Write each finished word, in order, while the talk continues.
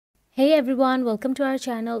Hey everyone, welcome to our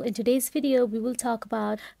channel. In today's video, we will talk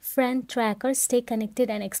about Friend Tracker Stay Connected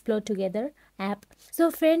and Explore Together app. So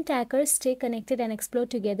Friend Tracker Stay Connected and Explore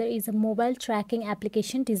Together is a mobile tracking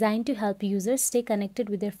application designed to help users stay connected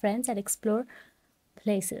with their friends and explore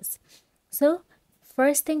places. So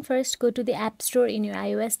first thing first, go to the App Store in your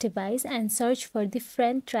iOS device and search for the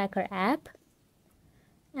Friend Tracker app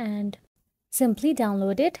and simply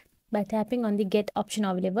download it by tapping on the Get option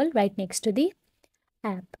available right next to the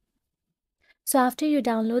app. So after you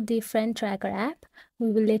download the Friend Tracker app,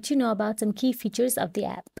 we will let you know about some key features of the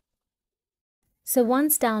app. So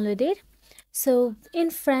once downloaded,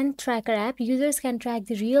 in Friend Tracker app, users can track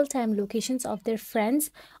the real-time locations of their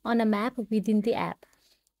friends on a map within the app.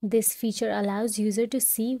 This feature allows users to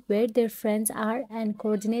see where their friends are and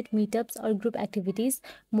coordinate meetups or group activities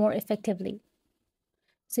more effectively.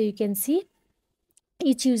 So you can see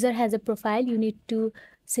each user has a profile. You need to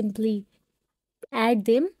simply add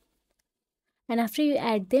them. And after you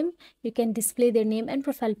add them, you can display their name and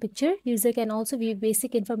profile picture. User can also view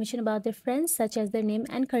basic information about their friends, such as their name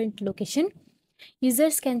and current location.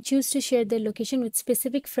 Users can choose to share their location with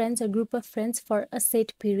specific friends or group of friends for a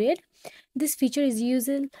set period. This feature is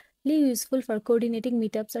usually useful for coordinating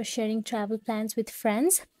meetups or sharing travel plans with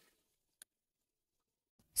friends.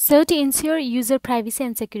 So to ensure user privacy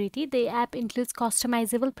and security, the app includes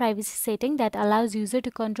customizable privacy setting that allows user to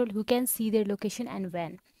control who can see their location and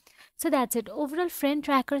when. So that's it. Overall, Friend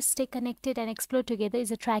Tracker Stay Connected and Explore Together is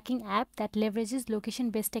a tracking app that leverages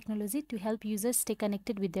location-based technology to help users stay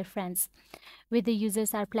connected with their friends. Whether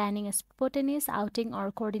users are planning a spontaneous outing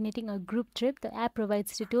or coordinating a group trip, the app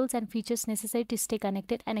provides the tools and features necessary to stay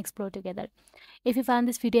connected and explore together. If you found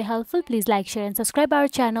this video helpful, please like, share and subscribe our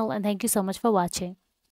channel, and thank you so much for watching.